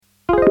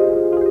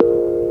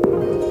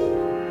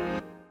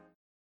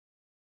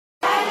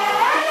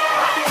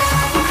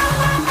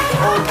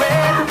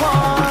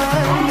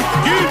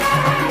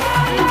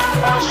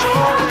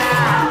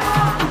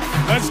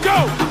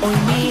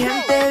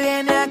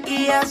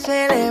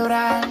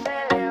celebrar.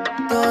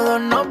 Todos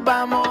nos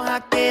vamos a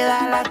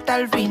quedar hasta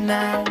el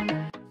final.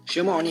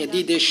 شمعون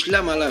يديد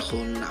شلام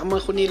الأخون عما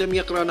خوني لم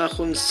يقرأ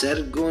أخون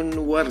سرقون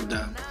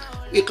وردة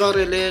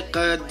إقارة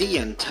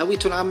لقاديا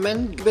تهويت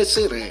العمن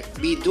بصيرة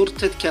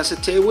بدورة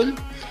كاستيول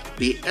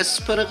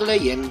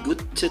بأسبرغلين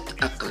قدت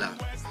أقلا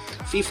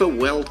فيفا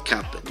ويلد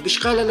كاب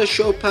بشغالة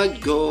لشوبا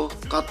جو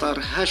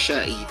قطر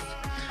هشائيث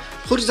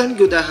خرزن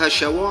قدا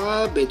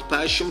هشاوعة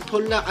بتباشم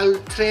بولا على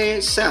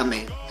تري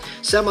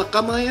سامة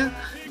قمايا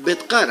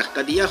بتقارخ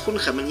قد ياخن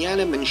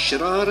خمنيانا من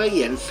شرارة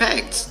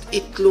ينفاكس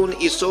اتلون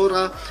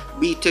إصورة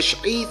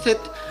بتشعيثة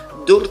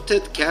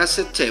دورتة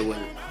كاسة تيول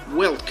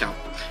ويلد كاب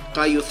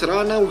قايو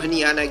ثرانا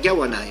وهنيانا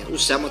جوانايا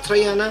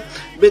وسامتريانا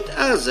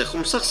بتآزخ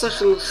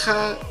ومسخسخ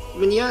الخا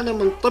منيانا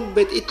من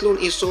طبة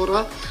اتلون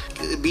إصورة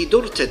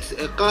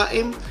بدورتة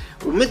قائم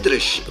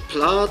ومدرش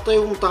بلاطي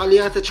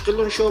ومطاليات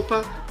تشقلون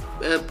شوبا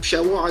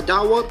بشاوعة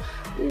دعور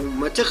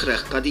وما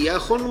تخرخ قد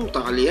ياخن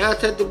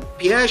مطاليات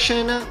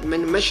بياشنا من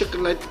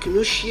مشغلة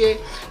كنوشية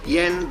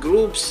ين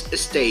جروبس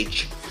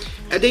ستيج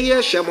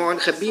أدية شامعون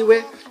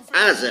خبيوة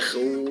آزخ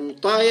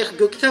وطايخ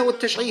قكتا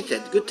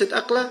والتشعيثة قلت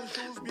أقلا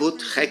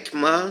بوت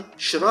خكما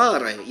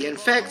شرارة ين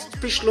فاكت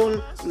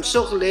بشلون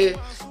مسغلة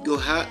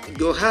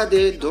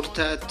جوهادة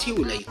دورتا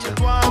تيوليتا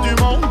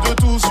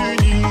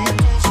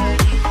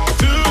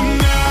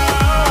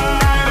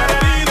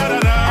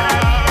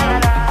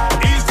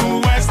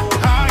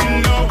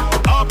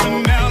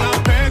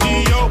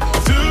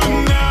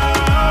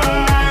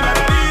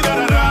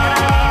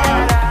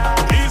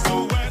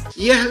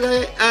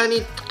يهلا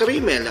آني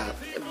تقريملا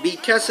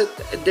بكاسة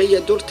دي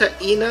دورتا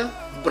إينا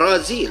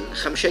برازيل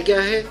 5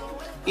 جاهة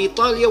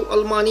إيطاليا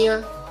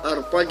وألمانيا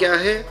 4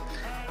 جاهة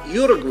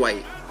يوروغواي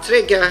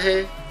 3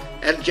 جاهة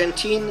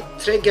أرجنتين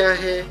 3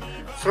 جاهة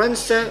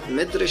فرنسا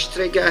مدرش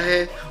 3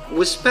 جاهة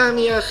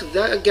وإسبانيا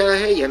 3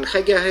 جاهة ينخ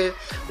جاهة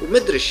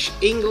ومدرش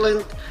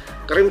إنجلند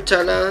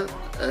قرمتلا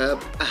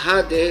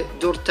هذا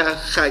دورتا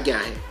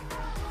خاجاهة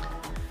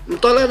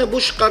مطلعنا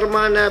بوش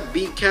قرمانا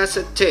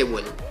بكاسة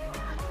تيول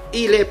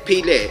إلى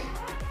بيلي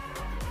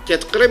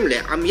كتقرم لي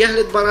عم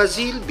يهلد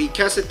برازيل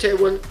بكاسة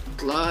تيول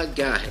طلا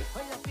جاهي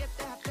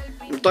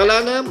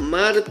مطلعنا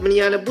مارد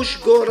منيانا بوش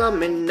جورا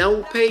من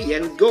نوبي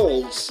ين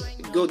جولز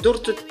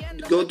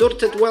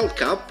جودورتت ويلد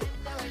كاب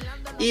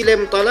إلى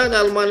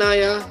مطلعنا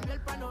المانايا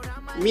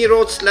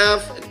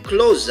ميروتسلاف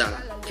كلوزا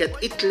كت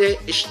إتلي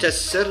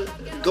اشتسر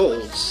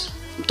جولز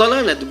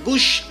مطلعنا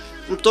دبوش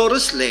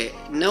مطورسلي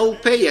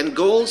نوبي ين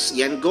جولز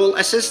ين جول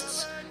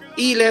أسيستس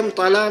إلى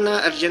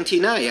مطلعنا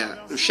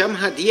أرجنتينايا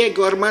مشمها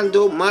دييغو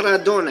أرماندو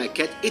مارادونا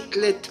كت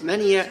إتلة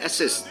 8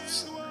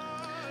 أسيستس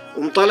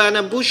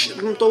ومطلعنا بوش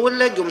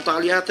مطولة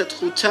ومطاليات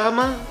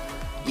ختامة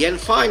ين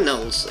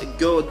فاينلز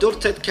جو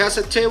دورتة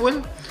كاسة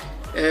تيول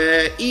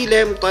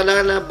إلى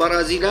مطلعنا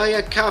برازيلايا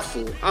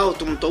كافو أو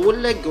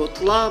مطولة جو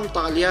طلا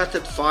مطاليات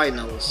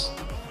فاينلز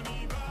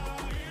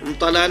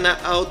مطلعنا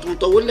أو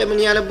مطولة من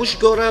يالا بوش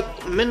جورات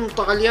من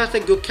مطاليات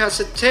جو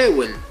كاسة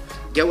تيول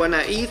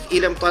جوانايث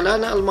إلى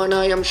مطلعنا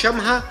المانايا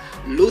مشمها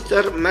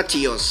لوثر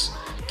ماتيوس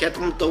كانت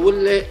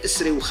مطولة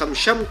إسري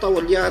وخمشم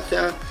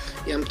طولياثا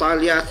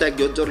يمطالياثا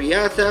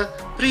جدرياثا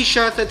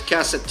بريشاثة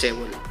كاسة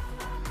تيول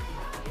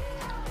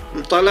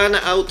مطلعنا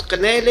أو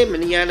تقنيلة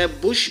من يانا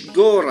بوش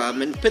جورا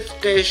من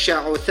بثقة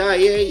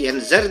شاعوثاية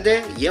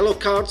ينزردة يلو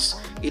كاردز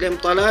إلى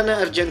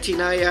مطلعنا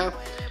أرجنتينايا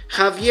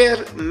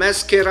خافيير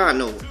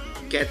ماسكيرانو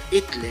كانت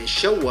إتلي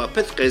شوى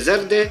بثقة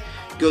زردة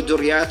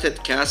جدرياثة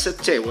كاسة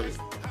تيول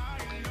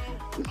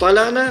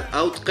مطلعنا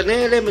أو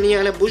تقنيلة من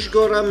يانا بوش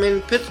جورا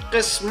من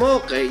بثقة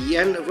سموقة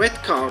ين ريد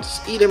كاردز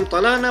إلى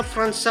مطلعنا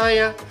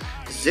فرنسايا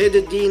زيد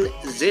الدين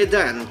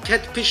زيدان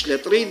كت بشلة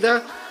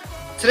ريدة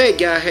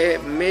تريقاه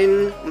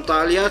من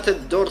مطاليات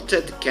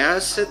دورتة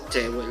كاسة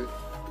تيول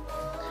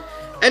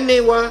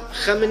النيوة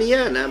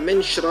خمنيانا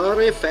من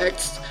شرارة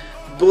فاكس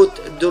بوت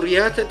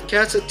دوريات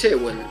كاسة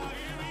تيول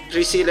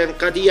رسيلا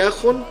قد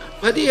ياخن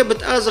وهدية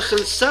بتآزخ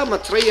السامة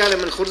ريالة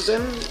من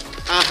خرزن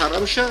آها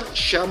رمشة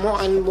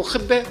شاموعا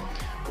مخبة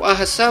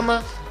وآها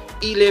سامة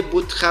إلى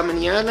بوت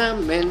خمنيانا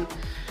من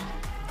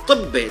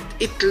طبت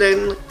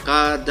إتلن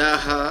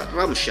قاداها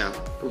رمشة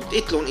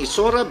وإتلون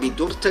إصورة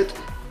بدورتة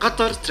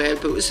قطر تريل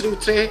بوإسري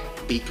وتري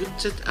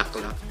بجوتة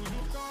أقلا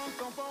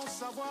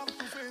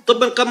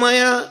طبا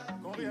قمايا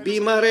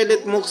بمارلة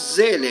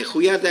مغزالة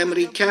خويادة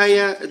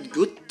أمريكايا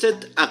جوتة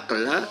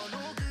أقلا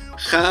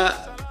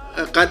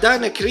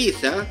قادانا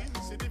كريثة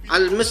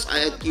على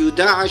المصعد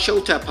يداعى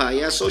شوتا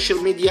بايا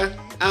سوشيال ميديا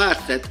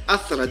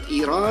أثرت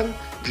إيران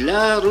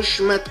لا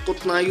رشمة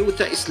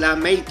قطنايوثة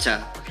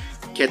إسلاميتا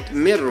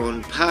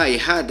كتمرون باي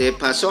هذا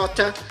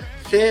باسوتا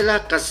ثيلا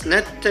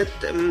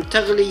قسنتت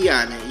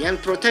متغليانة ين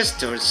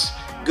بروتسترز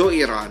جو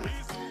إيران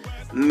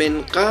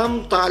من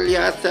قام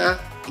طالياثا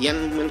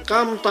ين من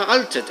قام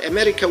طالتت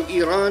أمريكا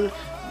وإيران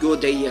جو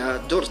ديا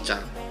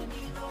دورتا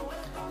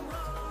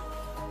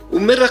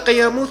ومرة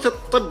قياموث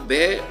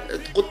الطب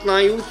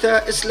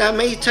قطنايوثا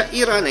إسلاميتا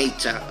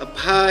إيرانيتا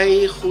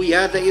بهاي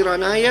خوياذا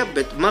إيرانايا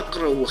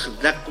بتمقر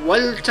وخذق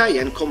ولتا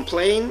ين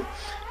كومبلين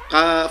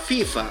قا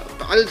فيفا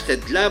بعلث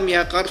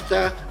دلاميا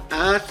قرثة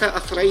آثا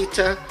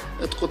أثريتا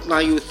تقطنا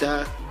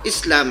يوثا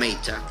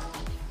إسلاميتا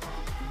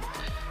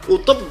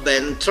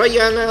وطبا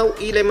تريانا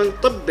وإلى من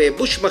طب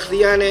بوش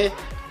مخذيانة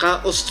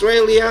قا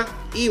أستراليا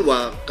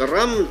إيوا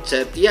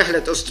قرمت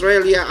يهلة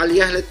أستراليا على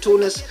يهلة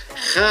تونس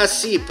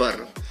خاسيبر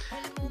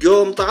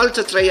جوم طالت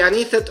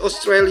تريانيثة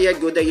أستراليا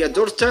قودية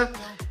دورتا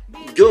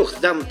جوخ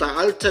ذم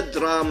طالت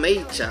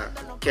دراميتا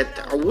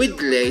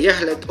كتعود لي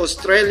يهلة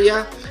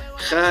أستراليا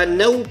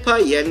خانوبا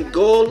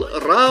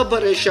ينقول رابا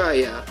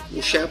رشايا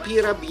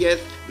وشابيرا بيث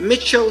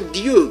ميتشل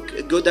ديوك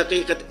قو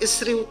دقيقة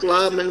إسري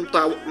وطلا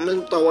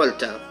من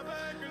طولتا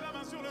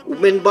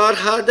ومن بار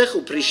هادخ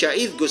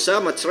وبريشايث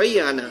قسامة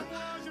تريانا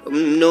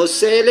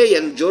منوسيلة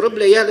ينجرب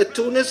ليالة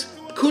تونس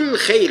كل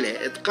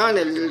خيلة اتقان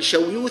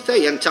الشويوثة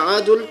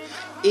ينتعادل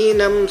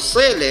إينا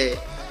مصيلة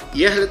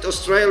يهلة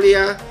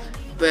أستراليا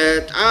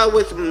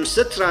بتعاوث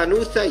مسترا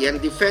نوثة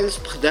ين ديفنس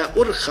بخدا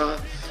أرخا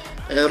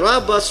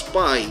رابا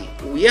سباي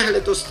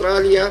ويهلة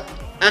أستراليا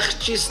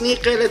أختي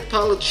سنيقلت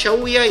بالت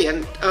شوية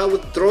ين تعاوث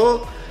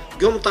درو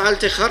قم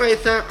طالت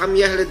خريثة عم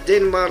يهلة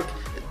دنمارك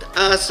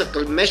تآسق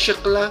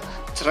المشقلة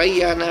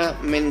تريانا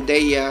من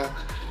ديا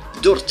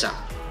دورتا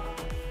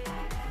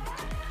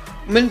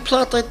من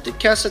بلاطة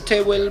كاسة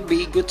تيول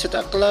بيقود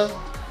تتقلا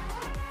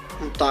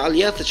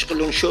مطاليات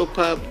تشقلون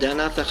شوبا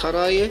بداناثة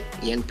خراية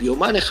ين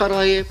بيومان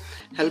خراية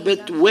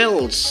هلبت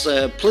ويلز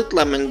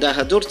بلطلة من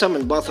داها دورتا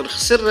من باثر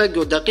خسرة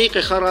قو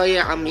دقيقة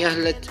خراية عم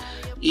يهلت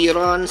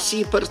إيران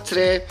سيبر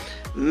تري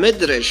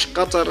مدرش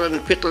قطر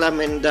انبقلة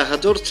من داها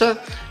دورتا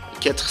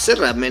كت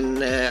خسرة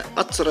من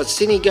أطر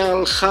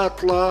السنغال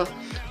خاطلة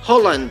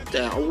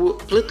هولند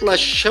بلطلة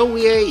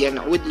شوية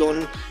ينعود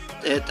لون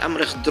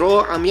تأمرخ درو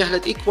عم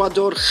يهلت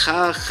إكوادور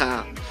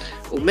خا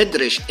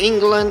ومدرش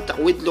إنجلند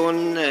تعود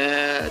لون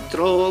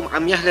درو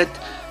عم يهلت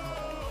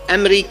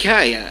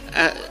أمريكايا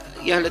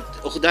يهلت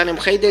أخدان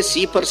مخيدة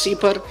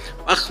سيبر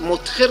أخ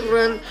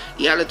متخرن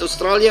يهلت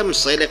أستراليا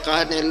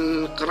مصيلقان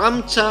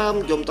القرمتا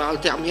قم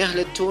طالتي عم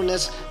يهلت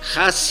تونس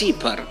خاص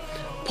سيبر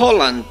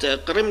بولند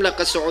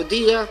قرملقة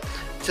سعودية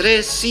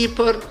تري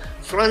سيبر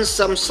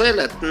فرنسا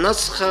مصيلت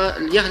نسخة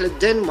يهل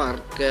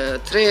الدنمارك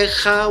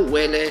تريخا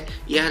ولا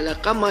يهل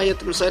قماية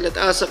مصيلت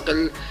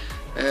آسق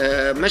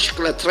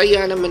مشقلة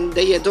تريانا من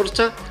دي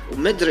دورتا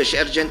ومدرش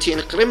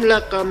أرجنتين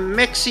قرملقة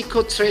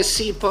مكسيكو تري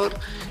سيبر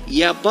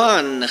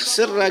يابان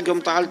خسرة قم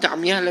طالت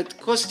عم يهلت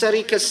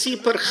كوستاريكا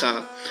سيبر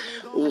خا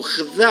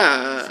وخذا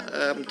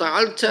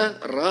مطالته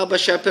رابا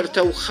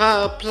شابرتا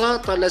وخا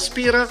بلاطة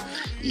لسبيرا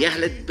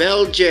يهلت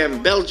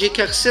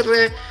بلجيكا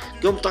خسرة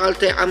قم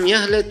طالته عم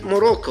يهلت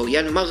موروكو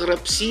ين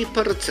مغرب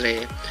سيبر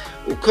تري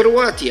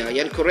وكرواتيا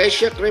ين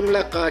كرواتيا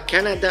قرملقة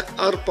كندا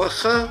أربا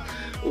خا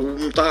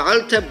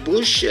ومطالته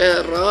بوش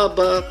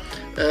رابا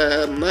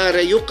مارا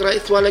يقرأ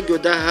إثوالا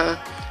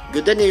قداها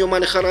قدني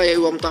يومان خرايا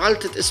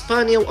ومطالته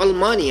إسبانيا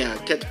وألمانيا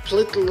كد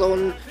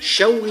بلطلون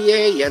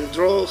شوية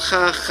يندرو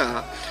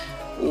خا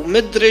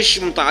ومدرش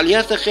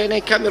مطالياثا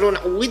خيني كاميرون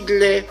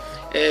عودله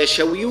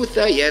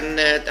شويوثا ين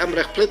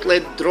تأمرخ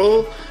بلطلة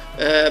درو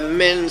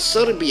من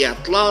صربيا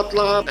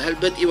طلاطلة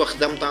هالبدء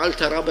وخدم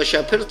طالتا رابا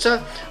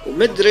شابرتا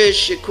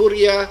ومدرش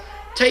كوريا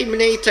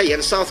تيمنيتا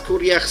ين ساوث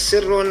كوريا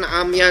خسرون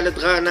عم يالد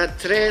غانا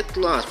تري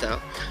ثلاثة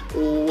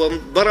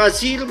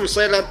وبرازيل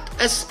مصيلة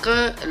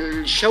أسقى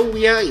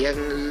الشوية ين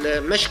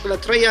المشقلة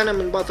تريانا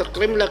من باثر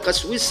قرملقة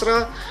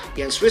سويسرا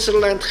ين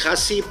سويسرلاند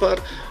خاسيبر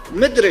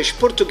مدرش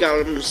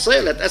برتغال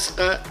مصيلة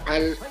أسقى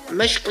على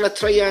المشقلة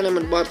تريانا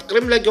من باثر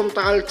قرملة قم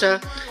طالتا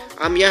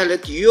عم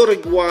يهلت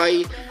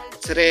يوروغواي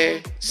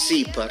تري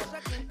سيبر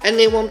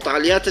أني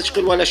ومطاليات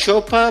تشقل ولا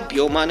شوبا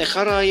بيومان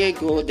خرايا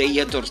قو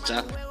دي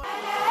دورتا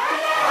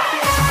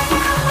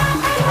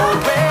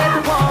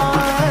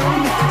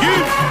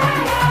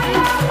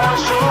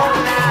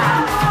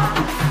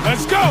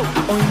Let's go.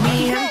 Hoy mi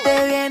gente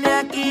viene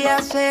aquí a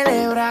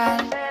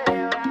celebrar.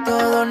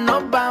 Todos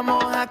nos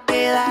vamos a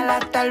quedar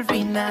hasta el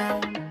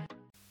final.